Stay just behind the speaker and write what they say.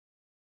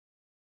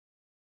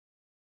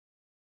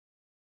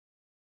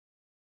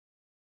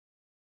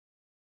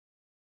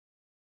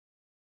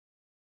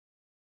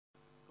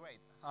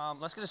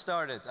Let's get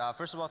started.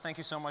 First of all, thank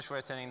you so much for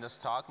attending this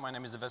talk. My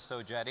name is Avesta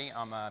Hojjati.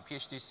 I'm a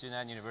PhD student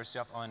at University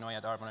of Illinois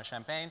at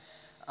Urbana-Champaign.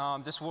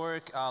 This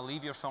work,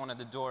 Leave Your Phone at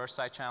the Door,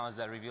 side channels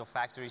that reveal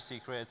factory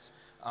secrets,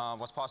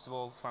 was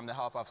possible from the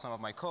help of some of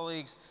my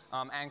colleagues,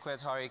 Anku,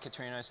 Adhikari,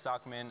 Katarina,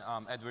 Struckmann,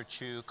 Edward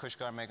Chou,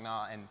 Kushagra,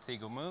 and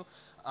Mu.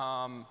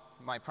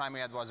 My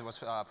primary advisor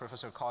was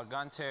Professor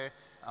Gunter,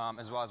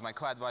 as well as my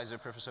co-advisor,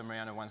 Professor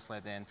Marianne,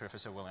 Winslett, and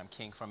Professor William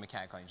King from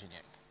Mechanical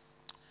Engineering.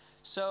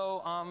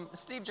 So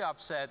Steve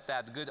Jobs said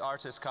that good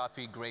artists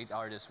copy, great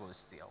artists will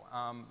steal.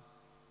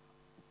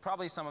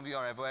 Probably some of you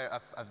are aware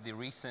of the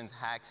recent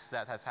hacks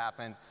that has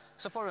happened,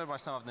 supported by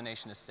some of the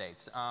nation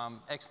states.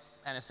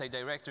 Ex-NSA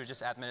director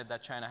just admitted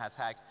that China has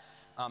hacked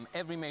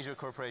every major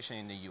corporation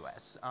in the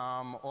US.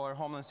 Or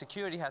Homeland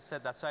Security has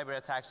said that cyber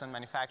attacks on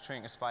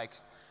manufacturing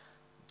spiked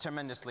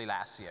tremendously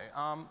last year.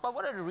 But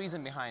what are the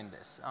reasons behind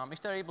this? If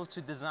they're able to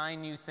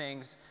design new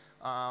things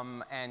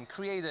and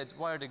create it,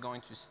 why are they going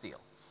to steal?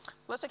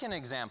 Let's take an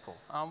example.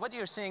 What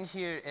you're seeing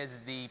here is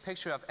the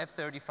picture of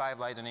F-35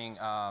 Lightning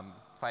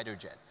fighter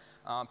jet.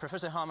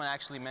 Professor Hellman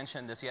actually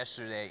mentioned this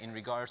yesterday in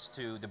regards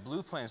to the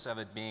blueprints of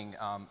it being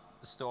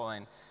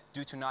stolen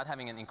due to not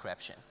having an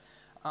encryption.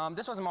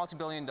 This was a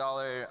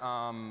multi-billion-dollar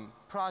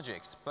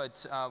project,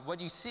 but what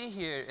you see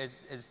here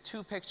is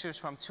two pictures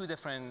from two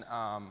different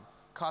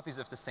copies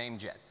of the same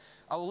jet.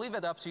 I will leave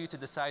it up to you to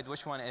decide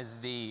which one is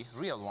the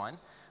real one,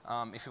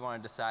 if you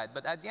want to decide.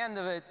 But at the end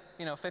of it,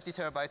 50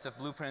 terabytes of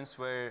blueprints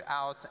were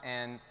out,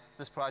 and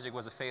this project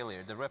was a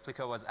failure. The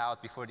replica was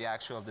out before the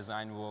actual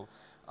design will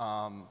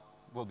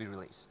be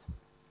released.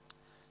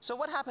 So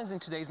what happens in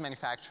today's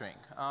manufacturing?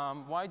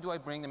 Why do I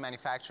bring the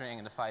manufacturing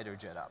and the fighter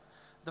jet up?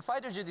 The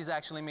fighter jet is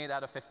actually made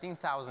out of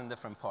 15,000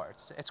 different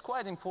parts. It's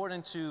quite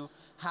important to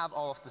have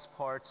all of these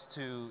parts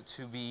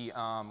to be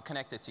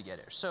connected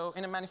together. So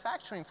in a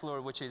manufacturing floor,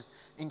 which is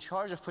in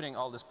charge of putting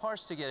all these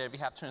parts together, we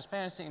have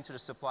transparency into the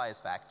supplies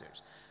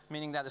factors,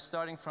 meaning that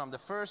starting from the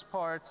first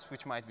parts,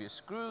 which might be a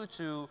screw,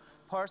 to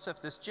parts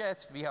of this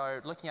jet, we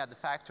are looking at the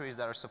factories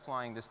that are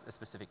supplying this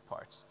specific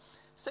parts.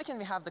 Second,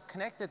 we have the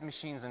connected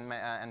machines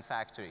and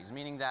factories,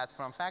 meaning that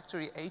from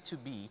factory A to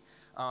B,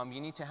 you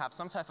need to have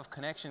some type of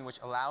connection which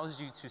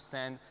allows you to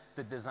send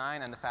the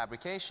design and the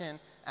fabrication,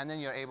 and then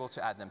you're able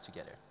to add them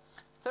together.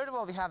 Third of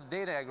all, we have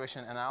data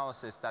aggregation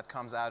analysis that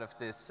comes out of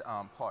this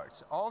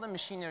parts. All the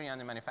machinery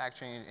and the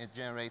manufacturing, it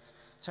generates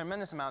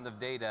tremendous amount of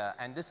data,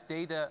 and this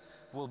data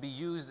will be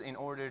used in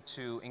order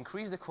to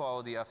increase the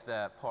quality of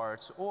the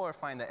parts or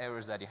find the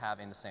errors that you have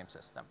in the same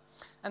system.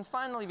 And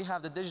finally, we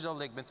have the digital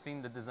link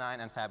between the design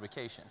and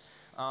fabrication.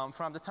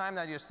 From the time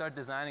that you start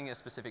designing a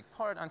specific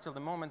part until the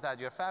moment that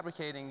you're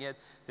fabricating it,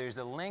 there's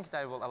a link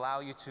that will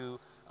allow you to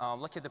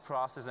look at the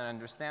process and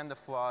understand the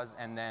flaws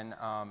and then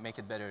make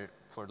it better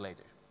for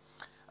later.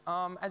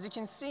 As you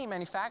can see,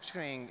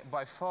 manufacturing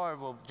by far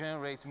will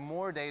generate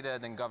more data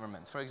than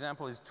government. For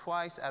example, is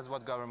twice as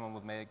what government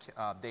would make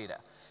data.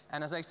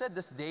 And as I said,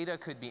 this data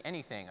could be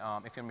anything.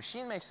 If your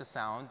machine makes a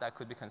sound, that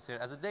could be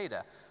considered as a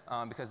data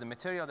because the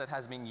material that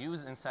has been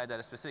used inside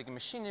that specific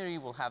machinery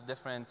will have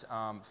different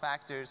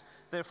factors.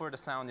 Therefore, the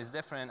sound is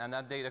different, and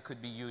that data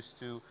could be used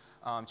to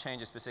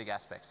change specific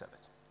aspects of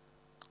it.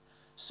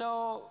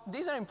 So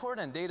these are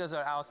important. Data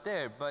are out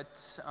there,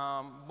 but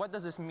what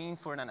does this mean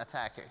for an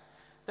attacker?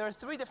 There are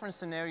three different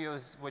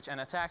scenarios which an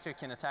attacker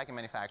can attack a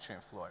manufacturing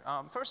floor.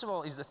 First of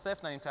all is the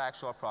theft of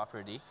intellectual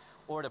property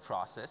or the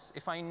process.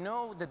 If I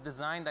know the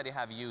design that you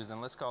have used, and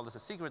let's call this a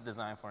secret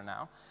design for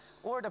now,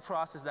 or the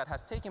process that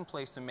has taken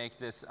place to make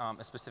this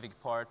a specific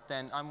part,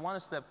 then I'm one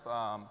step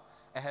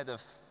ahead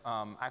of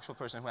actual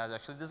person who has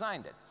actually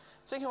designed it.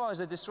 Second of all is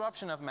the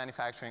disruption of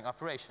manufacturing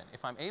operation.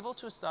 If I'm able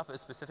to stop a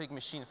specific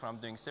machine from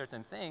doing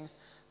certain things,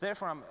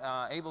 therefore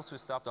I'm able to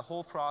stop the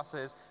whole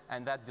process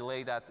and that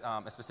delay that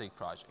a specific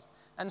project.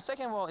 And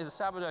second of all is a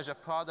sabotage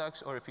of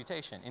products or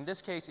reputation. In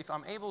this case, if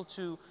I'm able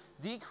to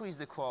decrease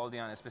the quality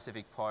on a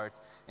specific part,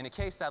 in a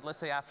case that, let's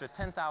say, after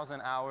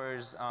 10,000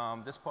 hours,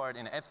 this part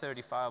in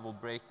F-35 will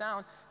break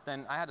down,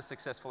 then I had a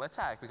successful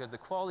attack because the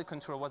quality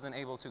control wasn't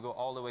able to go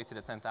all the way to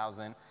the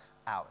 10,000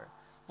 hour.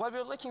 What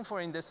we're looking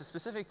for in this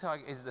specific talk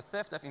is the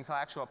theft of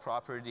intellectual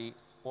property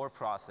or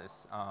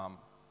process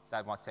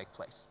that will take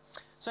place.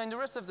 So in the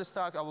rest of this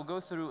talk, I will go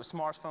through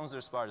smartphones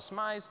or smart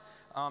spies.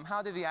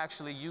 How did we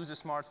actually use the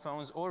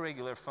smartphones or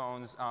regular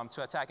phones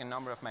to attack a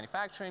number of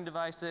manufacturing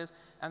devices?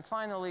 And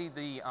finally,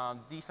 the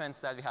defense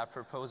that we have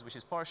proposed, which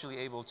is partially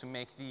able to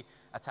make the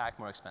attack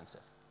more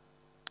expensive.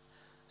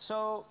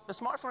 So the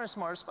smartphone is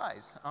smart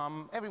spies.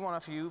 Every one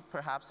of you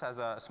perhaps has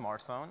a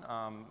smartphone,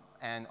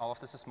 and all of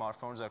these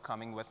smartphones are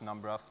coming with a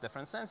number of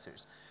different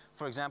sensors.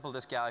 For example,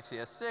 this Galaxy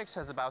S6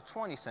 has about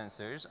 20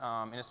 sensors.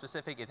 In a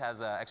specific, it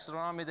has an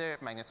accelerometer,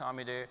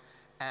 magnetometer,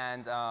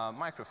 and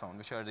microphone,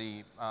 which are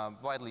the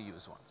widely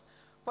used ones.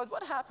 But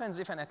what happens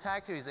if an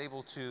attacker is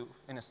able to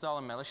install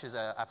a malicious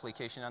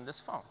application on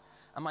this phone?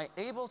 Am I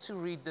able to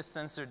read this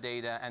sensor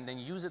data and then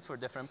use it for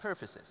different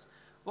purposes?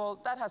 Well,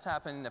 that has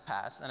happened in the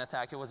past. An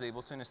attacker was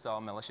able to install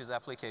a malicious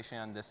application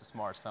on this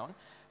smartphone.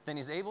 Then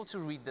he's able to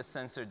read the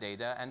sensor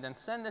data and then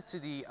send it to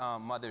the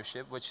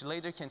mothership, which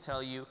later can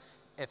tell you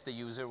if the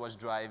user was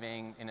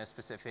driving in a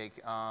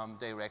specific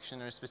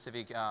direction or a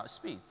specific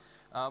speed.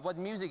 What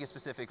music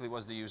specifically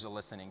was the user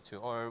listening to,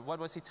 or what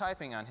was he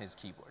typing on his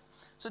keyboard.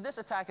 So this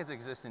attack has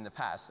existed in the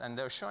past, and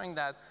they're showing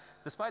that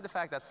despite the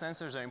fact that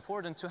sensors are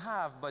important to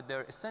have, but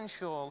they're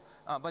essential,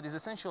 but it's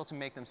essential to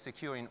make them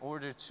secure in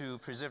order to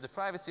preserve the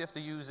privacy of the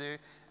user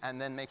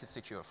and then make it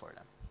secure for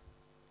them.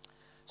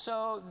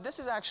 So this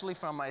is actually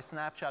from my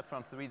snapshot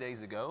from 3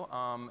 days ago.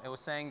 It was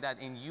saying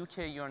that in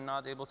UK you're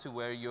not able to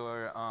wear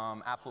your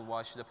Apple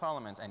Watch to the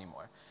Parliament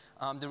anymore.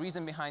 The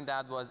reason behind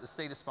that was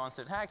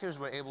state-sponsored hackers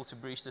were able to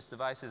breach these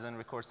devices and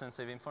record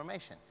sensitive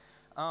information.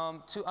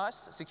 To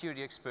us,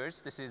 security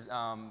experts, this is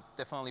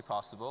definitely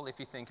possible. If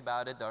you think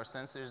about it, there are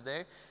sensors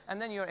there, and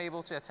then you're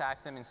able to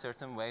attack them in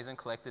certain ways and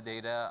collect the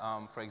data,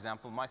 for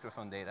example,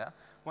 microphone data,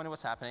 when it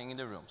was happening in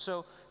the room.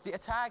 So the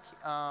attack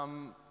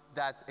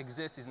that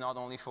exists is not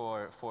only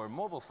for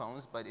mobile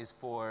phones, but is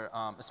for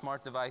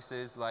smart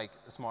devices like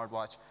a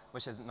smartwatch,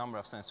 which has a number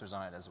of sensors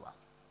on it as well.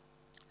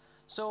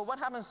 So what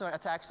happens to our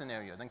attack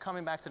scenario? Then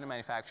coming back to the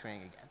manufacturing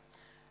again.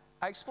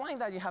 I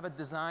explained that you have a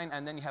design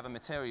and then you have a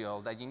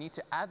material that you need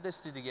to add this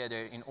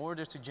together in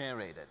order to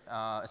generate it,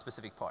 a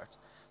specific part.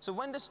 So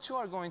when these two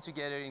are going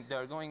together,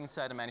 they're going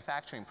inside a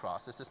manufacturing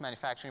process. This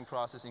manufacturing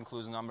process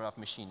includes a number of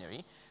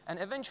machinery, and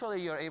eventually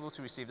you're able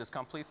to receive this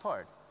complete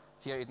part.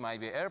 Here it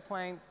might be an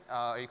airplane,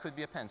 or it could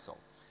be a pencil.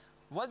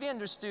 What we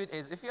understood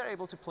is if we are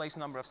able to place a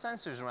number of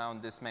sensors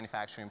around this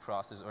manufacturing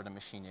process or the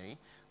machinery,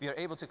 we are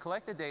able to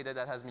collect the data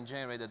that has been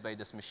generated by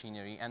this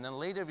machinery, and then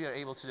later we are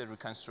able to do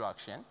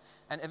reconstruction,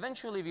 and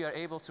eventually we are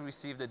able to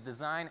receive the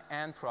design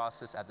and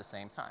process at the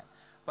same time.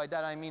 By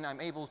that I mean I'm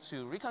able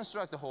to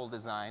reconstruct the whole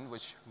design,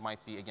 which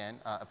might be, again,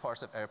 a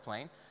part of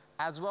airplane,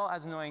 as well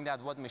as knowing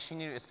that what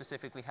machinery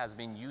specifically has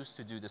been used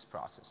to do this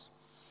process.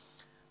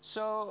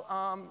 So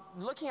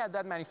looking at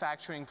that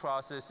manufacturing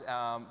process,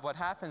 what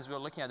happens, we're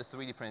looking at the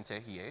 3D printer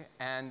here.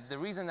 And the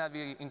reason that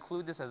we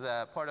include this as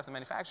a part of the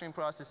manufacturing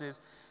process is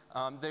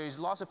there is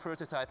lots of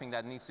prototyping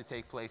that needs to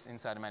take place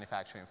inside the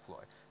manufacturing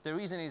floor. The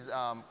reason is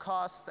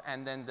cost,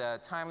 and then the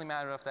timely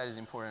matter of that is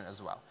important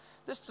as well.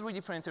 This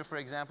 3D printer, for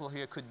example,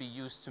 here could be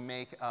used to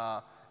make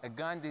a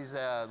gun. This is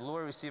a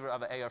lower receiver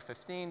of an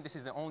AR-15. This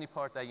is the only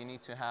part that you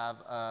need to have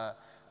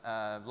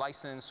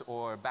license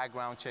or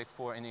background check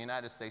for in the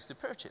United States to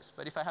purchase.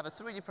 But if I have a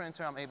 3D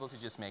printer, I'm able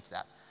to just make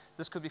that.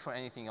 This could be for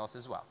anything else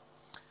as well.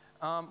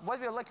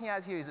 What we're looking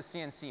at here is a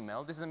CNC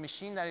mill. This is a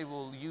machine that it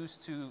will use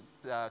to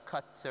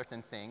cut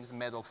certain things,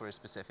 metal for a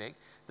specific.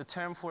 The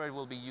term for it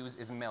will be used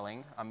is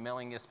milling. I'm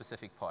milling a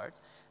specific part.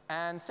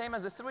 And same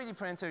as a 3D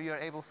printer, you're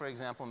able, for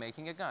example,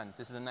 making a gun.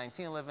 This is a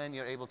 1911.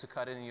 You're able to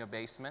cut it in your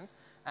basement,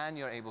 and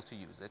you're able to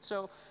use it.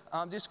 So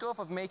the scope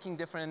of making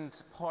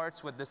different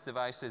parts with this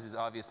device is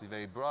obviously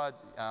very broad,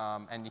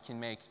 and you can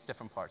make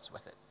different parts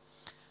with it.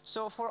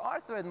 So for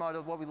our thread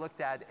model, what we looked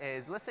at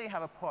is, let's say you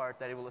have a part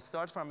that it will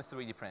start from a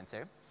 3D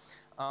printer.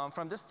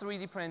 From this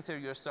 3D printer,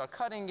 you'll start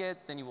cutting it,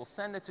 then you will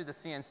send it to the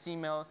CNC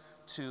mill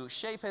to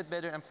shape it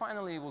better, and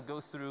finally it will go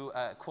through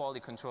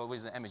quality control, which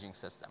is the imaging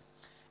system.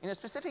 In a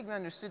specific, we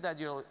understood that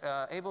you're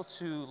able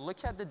to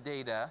look at the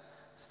data,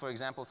 for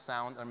example,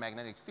 sound or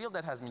magnetic field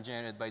that has been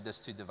generated by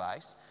this two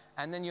device,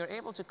 and then you're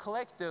able to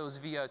collect those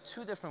via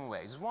two different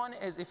ways. One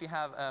is if you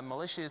have a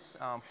malicious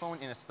phone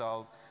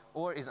installed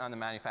or is on the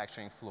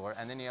manufacturing floor,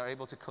 and then you are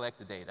able to collect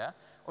the data.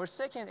 Or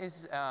second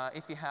is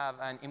if you have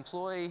an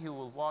employee who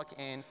will walk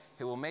in,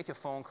 who will make a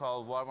phone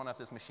call while one of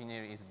this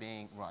machinery is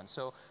being run.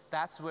 So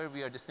that's where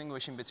we are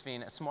distinguishing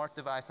between a smart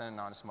device and a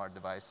non-smart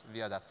device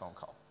via that phone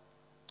call.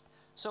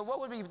 So what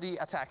would be the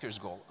attacker's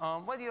goal?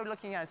 What you're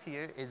looking at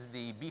here is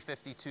the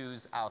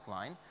B-52's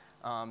outline.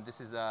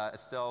 This is a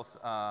stealth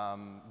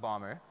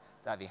bomber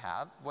that we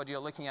have. What you're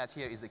looking at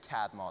here is the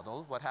CAD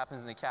model. What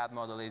happens in the CAD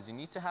model is you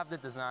need to have the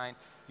design.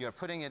 You're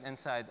putting it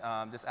inside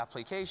this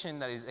application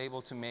that is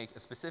able to make a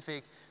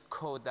specific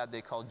code that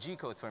they call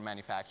G-code for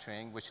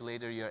manufacturing, which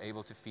later you're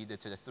able to feed it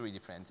to the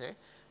 3D printer.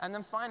 And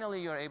then finally,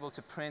 you're able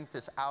to print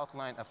this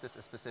outline of this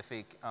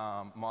specific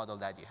model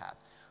that you have.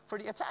 For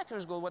the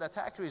attacker's goal, what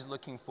attacker is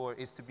looking for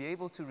is to be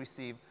able to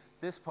receive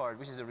this part,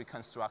 which is a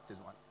reconstructed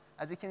one.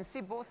 As you can see,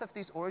 both of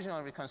these original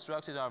and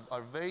reconstructed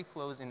are very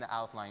close in the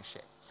outline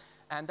shape.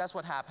 And that's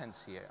what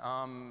happens here.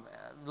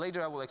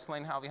 Later I will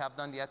explain how we have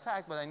done the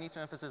attack, but I need to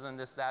emphasize on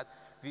this that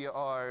we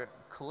are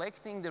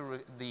collecting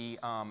the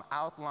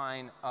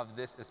outline of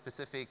this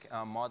specific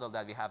model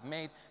that we have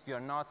made. We are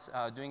not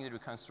doing the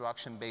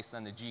reconstruction based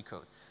on the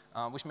G-code,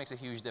 which makes a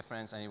huge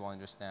difference, and you will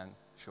understand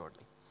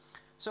shortly.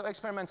 So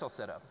experimental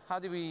setup. How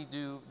do we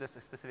do this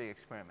specific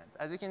experiment?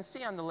 As you can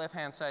see on the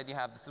left-hand side, you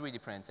have the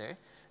 3D printer,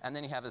 and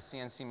then you have a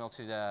CNC mill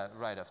to the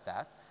right of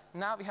that.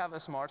 Now we have a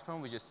smartphone.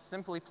 We just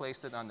simply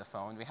placed it on the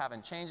phone. We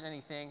haven't changed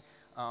anything.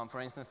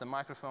 For instance, the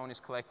microphone is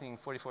collecting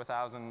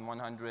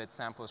 44,100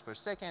 samples per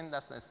second.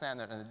 That's the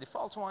standard and the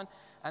default one.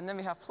 And then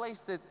we have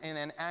placed it in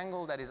an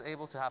angle that is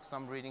able to have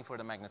some reading for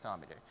the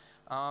magnetometer.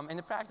 In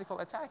the practical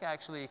attack,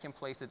 actually, you can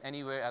place it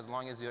anywhere as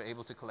long as you're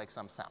able to collect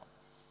some sound.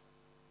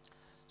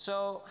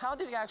 So how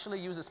do we actually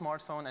use a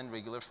smartphone and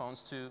regular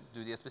phones to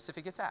do the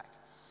specific attack?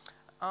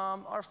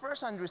 Our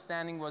first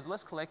understanding was,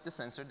 let's collect the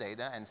sensor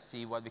data and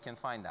see what we can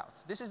find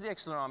out. This is the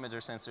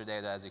accelerometer sensor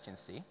data, as you can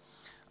see.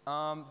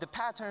 The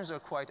patterns are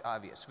quite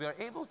obvious. We are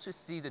able to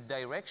see the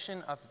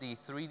direction of the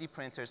 3D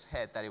printer's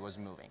head that it was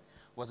moving.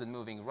 Was it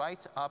moving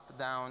right, up,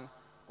 down,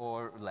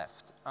 or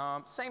left?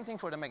 Same thing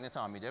for the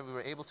magnetometer. We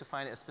were able to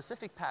find a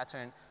specific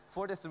pattern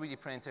for the 3D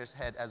printer's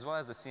head as well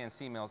as the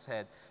CNC mill's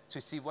head to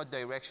see what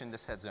direction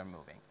these heads are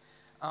moving.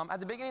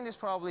 At the beginning, this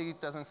probably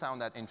doesn't sound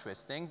that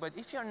interesting, but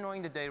if you're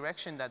knowing the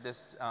direction that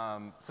this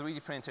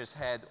 3D printer's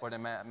head or the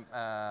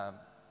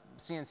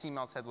CNC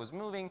mill's head was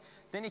moving,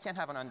 then you can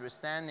have an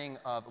understanding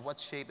of what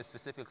shape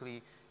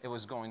specifically it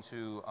was going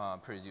to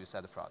produce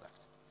as a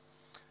product.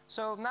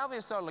 So now we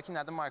start looking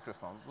at the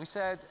microphone. We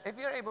said, if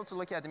you're able to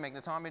look at the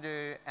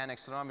magnetometer and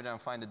accelerometer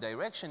and find the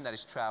direction that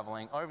is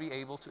traveling, are we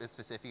able to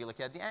specifically look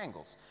at the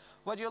angles?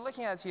 What you're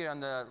looking at here on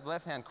the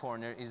left-hand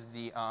corner is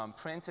the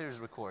printer's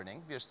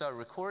recording. We start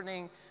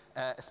recording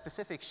a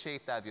specific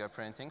shape that we are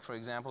printing. For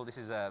example, this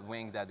is a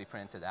wing that we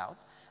printed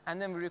out.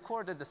 And then we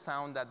recorded the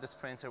sound that this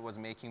printer was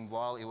making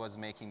while it was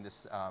making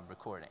this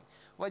recording.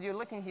 What you're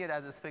looking here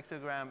as a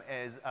spectrogram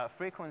is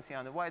frequency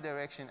on the y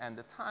direction and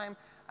the time.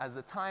 As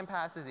the time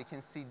passes, you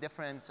can see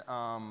different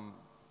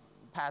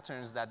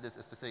patterns that this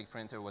specific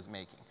printer was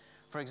making.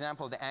 For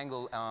example, the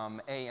angle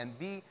A and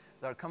B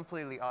are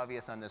completely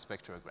obvious on the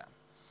spectrogram.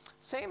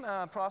 Same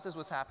process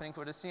was happening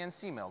for the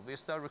CNC mill. We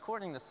start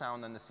recording the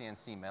sound on the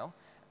CNC mill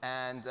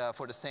and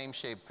for the same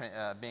shape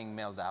being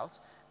milled out.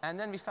 And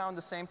then we found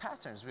the same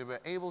patterns. We were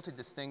able to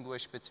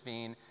distinguish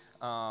between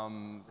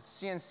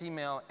CNC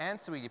mill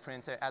and 3D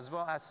printer, as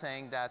well as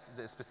saying that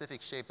the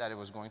specific shape that it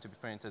was going to be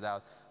printed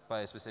out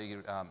by a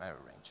specific error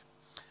range.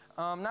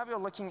 Now we're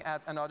looking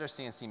at another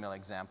CNC mill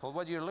example.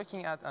 What you're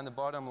looking at on the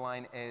bottom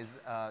line is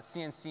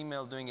CNC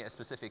mill doing a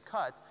specific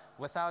cut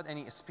without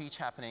any speech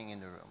happening in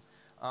the room.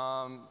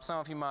 Some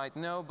of you might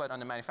know, but on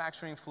the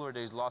manufacturing floor,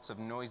 there's lots of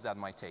noise that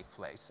might take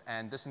place.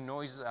 And this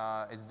noise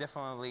is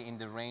definitely in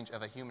the range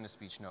of a human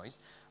speech noise.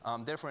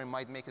 Therefore, it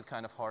might make it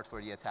kind of hard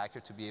for the attacker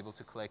to be able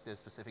to collect the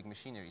specific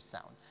machinery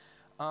sound.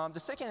 The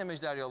second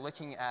image that you're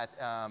looking at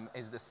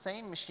is the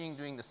same machine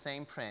doing the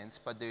same print,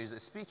 but there's a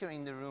speaker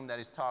in the room that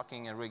is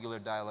talking a regular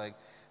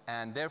dialect,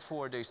 and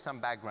therefore there's some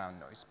background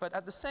noise. But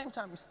at the same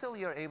time, still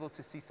you're able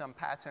to see some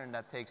pattern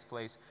that takes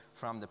place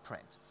from the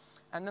print.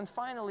 And then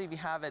finally, we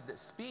have the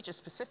speech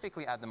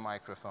specifically at the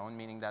microphone,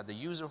 meaning that the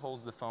user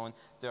holds the phone,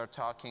 they're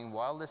talking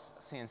while this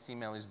CNC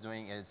mill is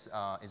doing its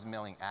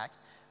milling act.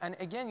 And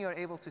again, you're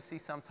able to see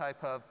some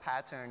type of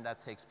pattern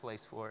that takes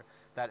place for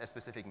that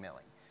specific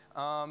milling.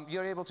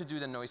 You're able to do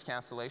the noise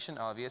cancellation,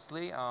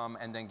 obviously,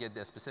 and then get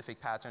the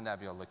specific pattern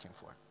that you're looking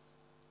for.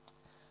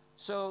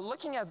 So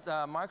looking at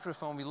the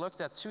microphone, we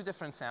looked at two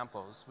different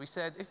samples. We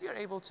said, if you're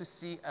able to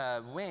see a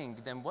wing,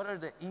 then what are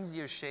the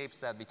easier shapes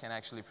that we can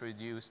actually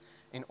produce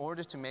in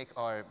order to make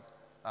our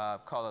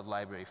colored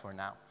library for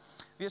now?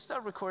 We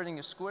start recording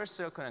a square,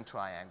 circle, and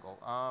triangle.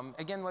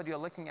 Again, what you're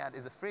looking at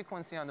is a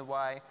frequency on the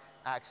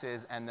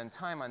y-axis and then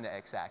time on the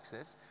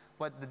x-axis.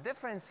 But the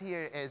difference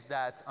here is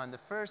that on the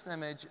first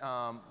image,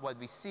 what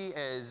we see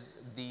is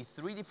the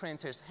 3D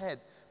printer's head,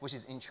 which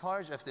is in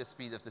charge of the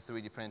speed of the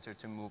 3D printer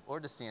to move,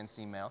 or the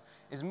CNC mill,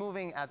 is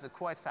moving at a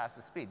quite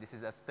fast speed. This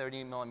is at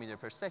 30 millimeters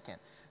per second.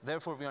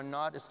 Therefore, we are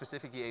not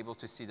specifically able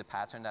to see the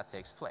pattern that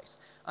takes place.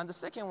 And the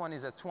second one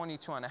is at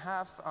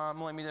 22.5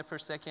 millimeters per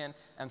second.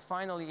 And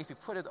finally, if you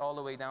put it all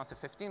the way down to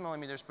 15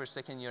 millimeters per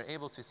second, you're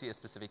able to see a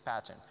specific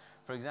pattern.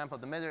 For example,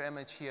 the middle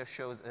image here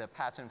shows a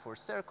pattern for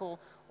circle,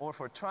 or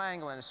for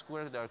triangle and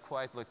square. They are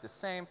quite look the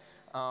same,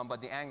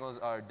 but the angles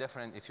are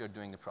different if you're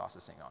doing the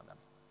processing on them.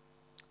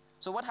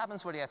 So what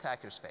happens for the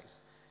attacker's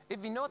face? If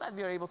we know that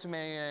we are able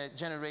to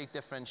generate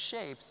different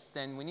shapes,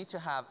 then we need to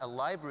have a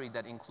library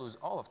that includes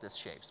all of these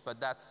shapes. But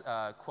that's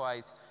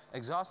quite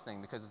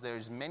exhausting because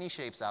there's many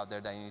shapes out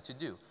there that you need to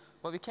do.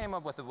 But we came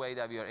up with a way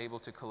that we are able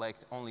to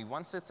collect only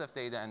one set of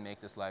data and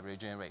make this library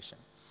generation.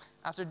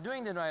 After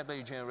doing the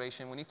library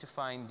generation, we need to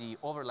find the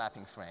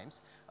overlapping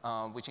frames,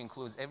 which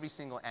includes every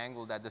single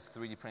angle that this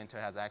 3D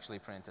printer has actually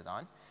printed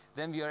on.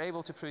 Then we are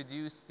able to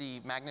produce the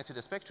magnitude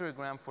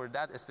spectrogram for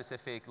that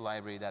specific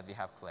library that we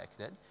have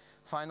collected.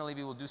 Finally,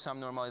 we will do some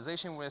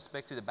normalization with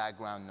respect to the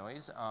background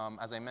noise.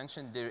 As I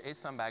mentioned, there is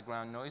some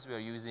background noise. We are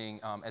using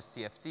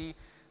STFT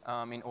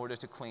in order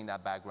to clean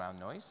that background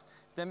noise.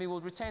 Then we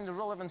will retain the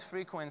relevant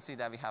frequency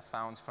that we have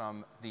found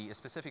from the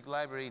specific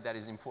library that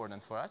is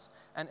important for us.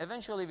 And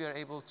eventually, we are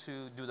able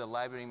to do the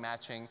library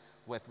matching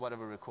with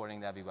whatever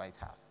recording that we might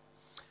have.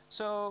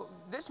 So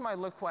this might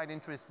look quite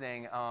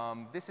interesting.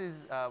 This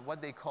is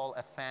what they call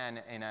a fan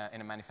in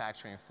a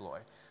manufacturing floor.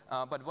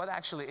 But what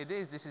actually it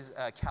is, this is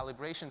a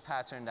calibration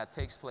pattern that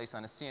takes place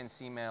on a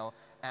CNC mill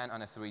and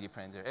on a 3D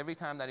printer. Every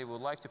time that you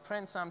would like to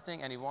print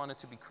something and you want it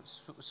to be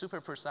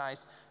super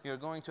precise, you're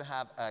going to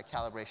have a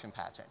calibration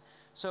pattern.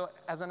 So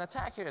as an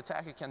attacker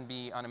can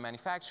be on a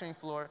manufacturing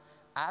floor,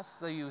 ask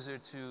the user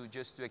to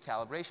just do a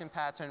calibration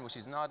pattern, which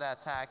is not an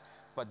attack,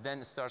 but then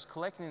it starts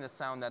collecting the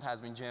sound that has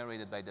been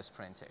generated by this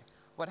printer.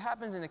 What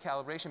happens in the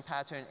calibration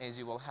pattern is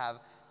you will have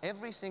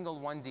every single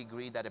 1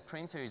 degree that a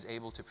printer is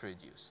able to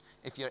produce.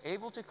 If you're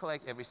able to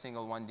collect every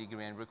single 1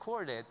 degree and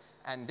record it,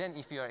 and then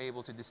if you are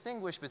able to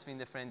distinguish between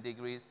different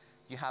degrees,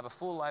 you have a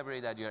full library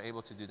that you're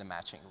able to do the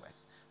matching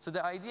with. So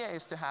the idea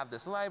is to have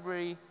this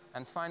library,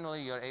 and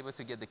finally you're able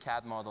to get the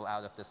CAD model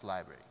out of this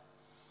library.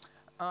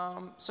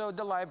 So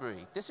the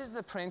library, this is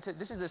the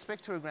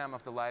spectrogram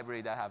of the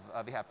library that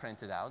we have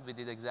printed out. We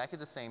did exactly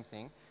the same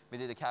thing. We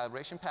did a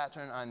calibration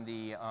pattern on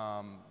the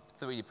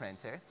 3D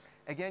printer.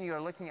 Again,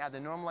 you're looking at the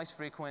normalized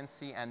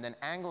frequency and then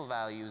angle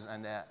values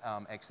on the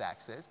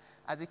x-axis.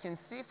 As you can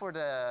see for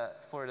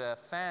the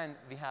fan,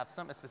 we have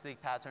some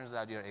specific patterns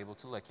that you're able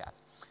to look at.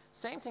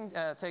 Same thing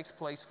takes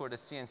place for the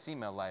CNC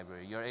mill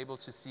library. You're able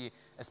to see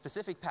a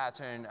specific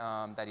pattern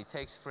that it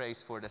takes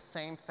place for the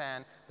same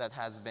fan that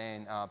has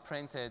been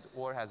printed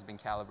or has been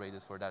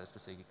calibrated for that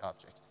specific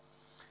object.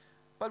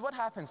 But what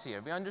happens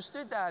here? We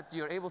understood that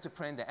you're able to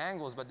print the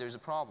angles, but there's a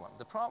problem.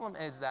 The problem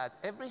is that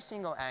every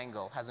single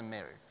angle has a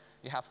mirror.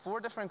 You have 4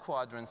 different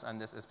quadrants on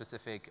this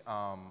specific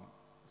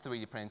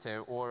 3D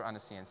printer or on a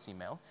CNC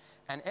mill.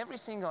 And every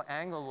single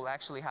angle will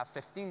actually have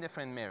 15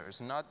 different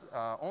mirrors, not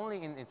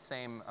only in its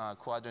same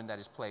quadrant that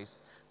is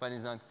placed, but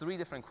is on 3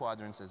 different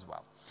quadrants as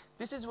well.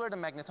 This is where the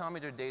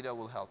magnetometer data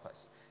will help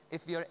us.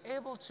 If we are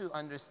able to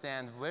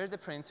understand where the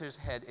printer's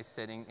head is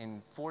sitting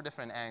in 4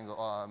 different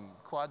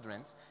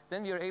quadrants,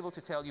 then we are able to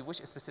tell you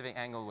which specific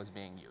angle was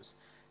being used.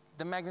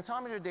 The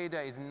magnetometer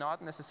data is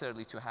not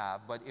necessarily to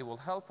have, but it will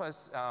help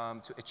us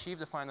to achieve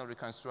the final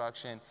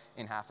reconstruction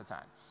in half the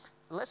time.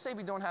 Let's say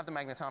we don't have the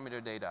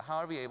magnetometer data. How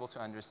are we able to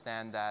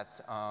understand that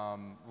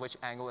which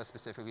angle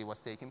specifically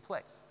was taking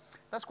place?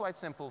 That's quite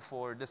simple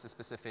for this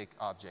specific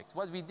object.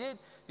 What we did,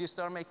 we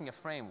start making a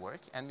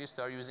framework, and we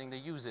start using the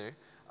user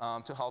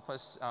to help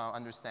us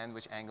understand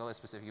which angle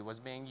specifically was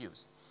being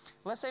used.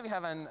 Let's say we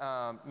have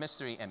a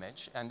mystery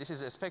image, and this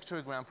is a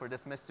spectrogram for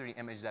this mystery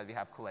image that we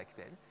have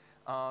collected.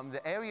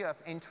 The area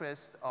of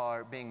interest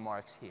are being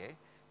marked here.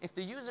 If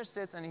the user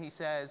sits and he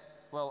says,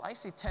 well, I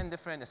see 10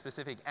 different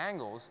specific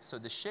angles, so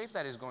the shape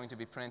that is going to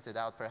be printed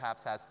out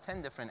perhaps has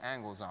 10 different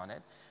angles on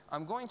it,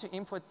 I'm going to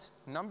input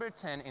number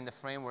 10 in the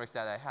framework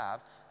that I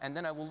have, and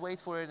then I will wait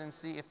for it and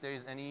see if there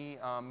is any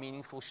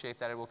meaningful shape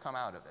that will come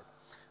out of it.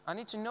 I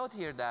need to note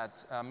here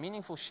that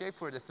meaningful shape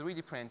for the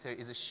 3D printer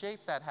is a shape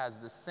that has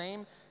the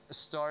same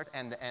start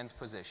and the end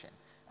position.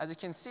 As you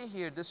can see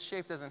here, this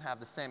shape doesn't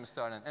have the same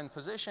start and end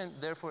position,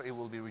 therefore it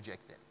will be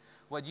rejected.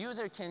 What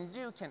user can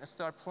do can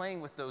start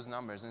playing with those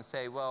numbers and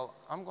say, well,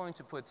 I'm going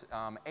to put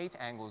 8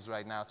 angles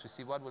right now to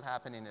see what will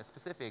happen in a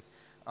specific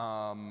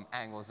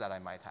angles that I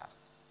might have.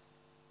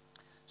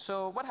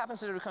 So what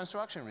happens to the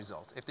reconstruction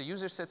result? If the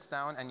user sits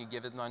down and you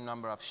give it a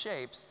number of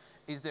shapes,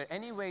 is there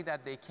any way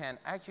that they can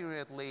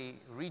accurately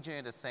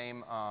regenerate the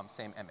same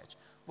image?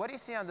 What you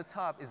see on the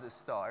top is a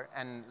star,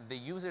 and the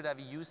user that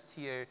we used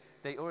here,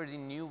 they already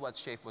knew what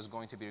shape was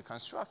going to be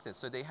reconstructed.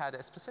 So they had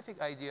a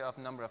specific idea of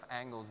number of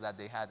angles that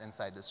they had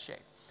inside this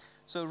shape.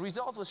 So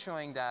result was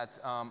showing that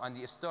on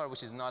the star,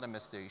 which is not a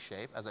mystery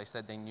shape, as I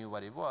said, they knew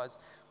what it was,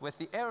 with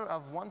the error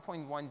of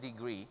 1.1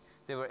 degree,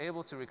 they were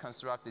able to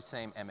reconstruct the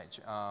same image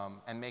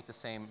and make the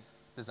same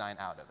design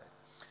out of it.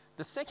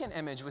 The second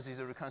image, which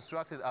is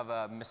reconstructed of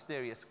a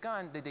mysterious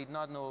gun, they did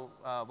not know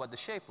what the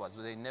shape was,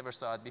 but they never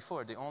saw it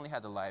before. They only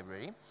had the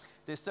library.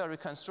 They started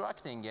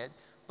reconstructing it,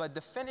 but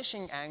the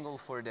finishing angle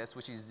for this,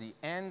 which is the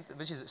end,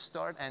 which is the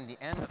start and the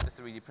end of the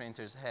 3D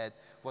printer's head,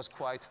 was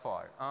quite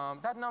far.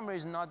 That number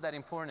is not that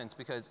important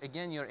because,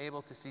 again, you're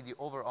able to see the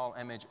overall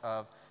image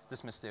of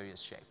this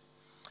mysterious shape.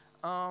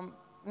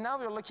 Now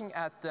we're looking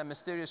at the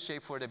mysterious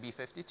shape for the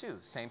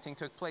B-52. Same thing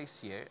took place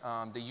here.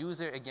 The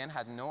user, again,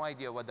 had no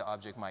idea what the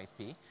object might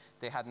be.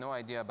 They had no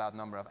idea about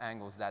number of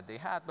angles that they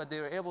had, but they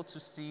were able to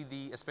see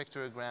the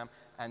spectrogram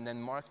and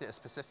then mark the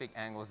specific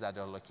angles that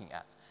they're looking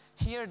at.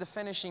 Here, the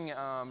finishing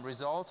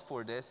result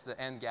for this, the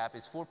end gap,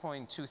 is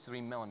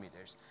 4.23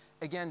 millimeters.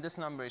 Again, this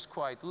number is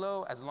quite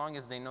low. As long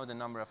as they know the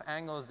number of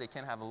angles, they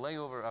can have a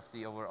layover of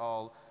the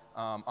overall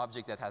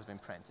object that has been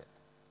printed.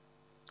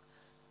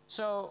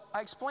 So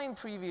I explained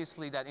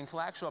previously that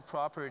intellectual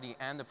property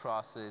and the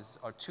process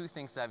are 2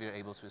 things that we are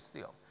able to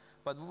steal.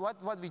 But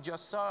what we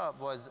just saw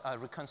was a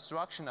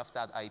reconstruction of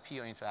that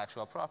IP or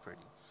intellectual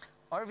property.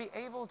 are we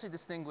able to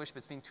distinguish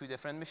between two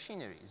different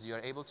machineries? You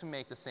are able to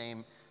make the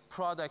same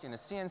product in a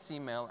CNC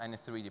mill and a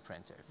 3D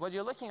printer. What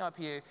you're looking up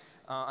here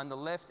on the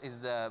left is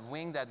the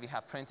wing that we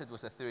have printed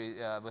with a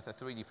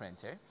 3D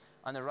printer.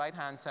 On the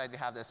right-hand side, we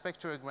have the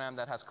spectrogram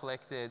that has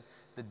collected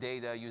the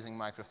data using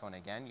microphone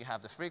again. You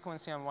have the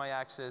frequency on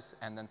y-axis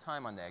and then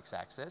time on the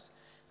x-axis.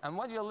 And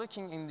what you're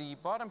looking in the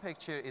bottom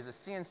picture is a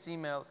CNC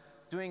mill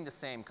doing the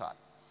same cut.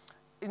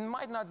 It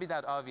might not be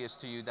that obvious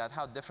to you that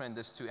how different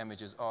these two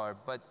images are,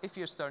 but if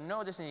you start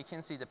noticing, you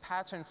can see the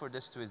pattern for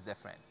these two is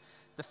different.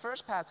 The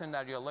first pattern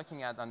that you're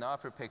looking at on the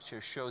upper picture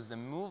shows the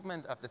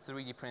movement of the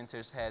 3D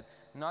printer's head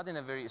not in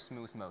a very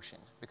smooth motion,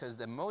 because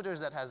the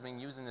motors that has been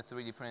used in the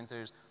 3D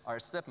printers are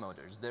step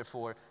motors.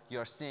 Therefore,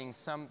 you're seeing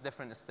some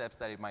different steps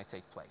that it might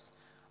take place.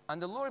 On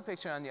the lower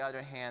picture, on the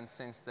other hand,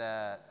 since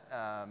the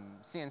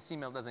CNC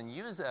mill doesn't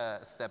use a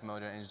step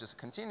motor and it's just a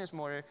continuous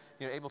motor,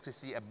 you're able to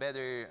see a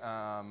better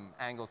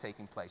angle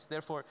taking place.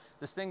 Therefore,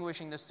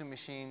 distinguishing these two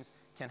machines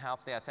can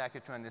help the attacker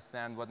to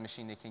understand what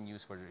machine they can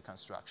use for the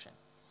reconstruction.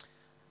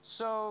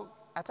 So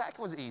attack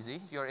was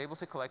easy. You're able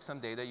to collect some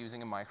data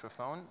using a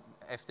microphone.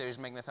 If there's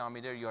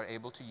magnetometer, you're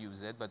able to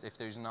use it. But if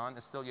there's none,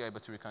 still you're able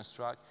to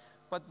reconstruct.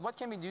 But what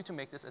can we do to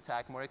make this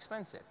attack more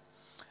expensive?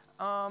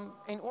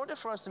 In order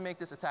for us to make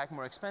this attack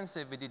more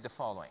expensive, we did the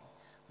following.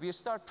 We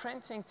start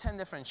printing 10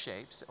 different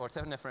shapes or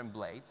 10 different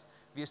blades.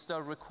 We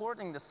start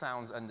recording the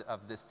sounds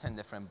of these 10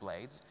 different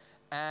blades.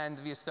 And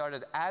we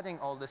started adding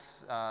all the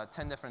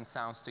 10 different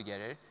sounds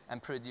together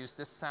and produced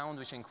this sound,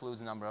 which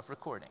includes a number of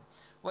recording.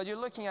 What you're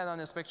looking at on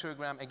the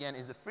spectrogram, again,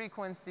 is the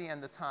frequency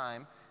and the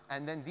time.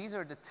 And then these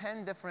are the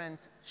 10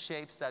 different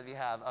shapes that we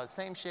have,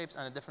 same shapes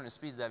and the different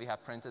speeds that we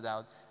have printed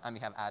out and we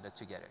have added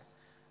together.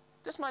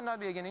 This might not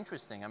be, again,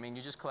 interesting. I mean,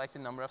 you just collect a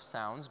number of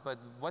sounds, but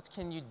what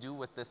can you do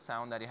with this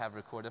sound that you have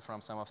recorded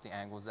from some of the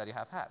angles that you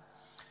have had?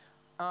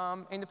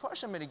 In the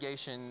partial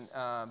mitigation,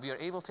 we are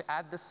able to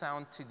add the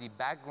sound to the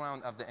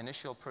background of the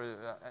initial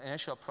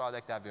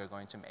product that we are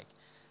going to make.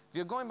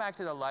 We are going back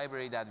to the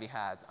library that we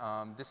had.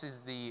 This is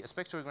the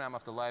spectrogram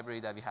of the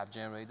library that we have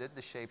generated.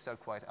 The shapes are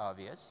quite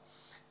obvious.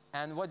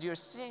 And what you're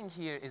seeing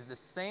here is the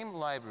same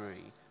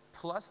library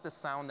plus the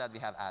sound that we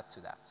have added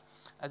to that.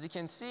 As you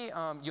can see,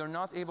 you're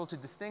not able to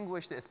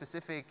distinguish the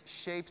specific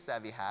shapes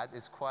that we had.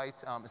 It's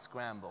quite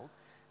scrambled.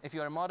 If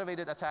you're a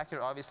motivated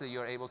attacker, obviously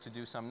you're able to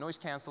do some noise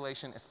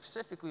cancellation,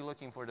 specifically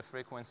looking for the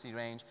frequency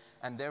range,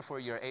 and therefore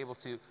you're able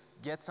to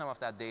get some of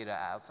that data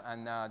out.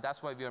 And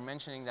that's why we are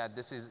mentioning that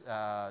this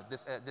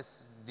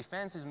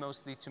defense is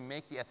mostly to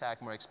make the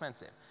attack more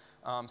expensive.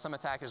 Some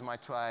attackers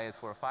might try it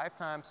for 5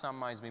 times, some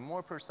might be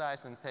more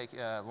precise and take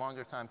a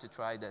longer time to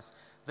try this.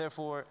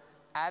 Therefore,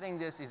 adding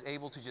this is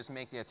able to just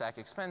make the attack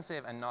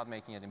expensive and not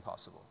making it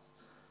impossible.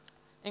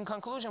 In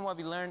conclusion, what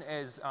we learned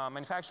is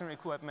manufacturing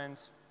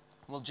equipment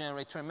will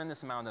generate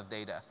tremendous amount of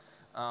data.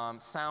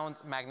 Sound,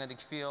 magnetic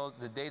field,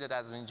 the data that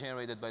has been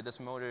generated by these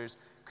motors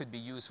could be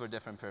used for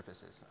different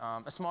purposes.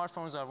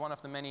 Smartphones are one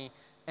of the many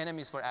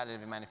enemies for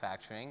additive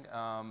manufacturing.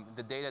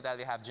 The data that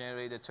we have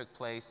generated took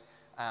place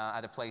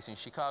at a place in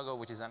Chicago,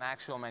 which is an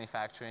actual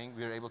manufacturing.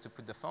 We were able to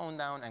put the phone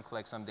down and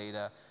collect some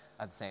data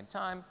at the same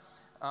time.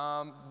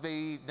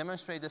 We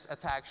demonstrate this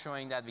attack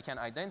showing that we can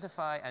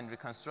identify and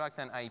reconstruct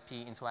an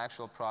IP,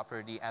 intellectual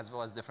property, as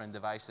well as different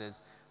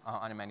devices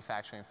on a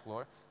manufacturing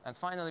floor. And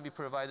finally, we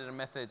provided a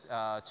method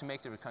to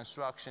make the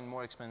reconstruction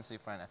more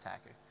expensive for an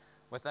attacker.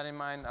 With that in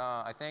mind,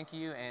 I thank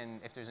you,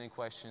 and if there's any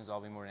questions,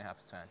 I'll be more than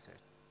happy to answer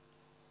it.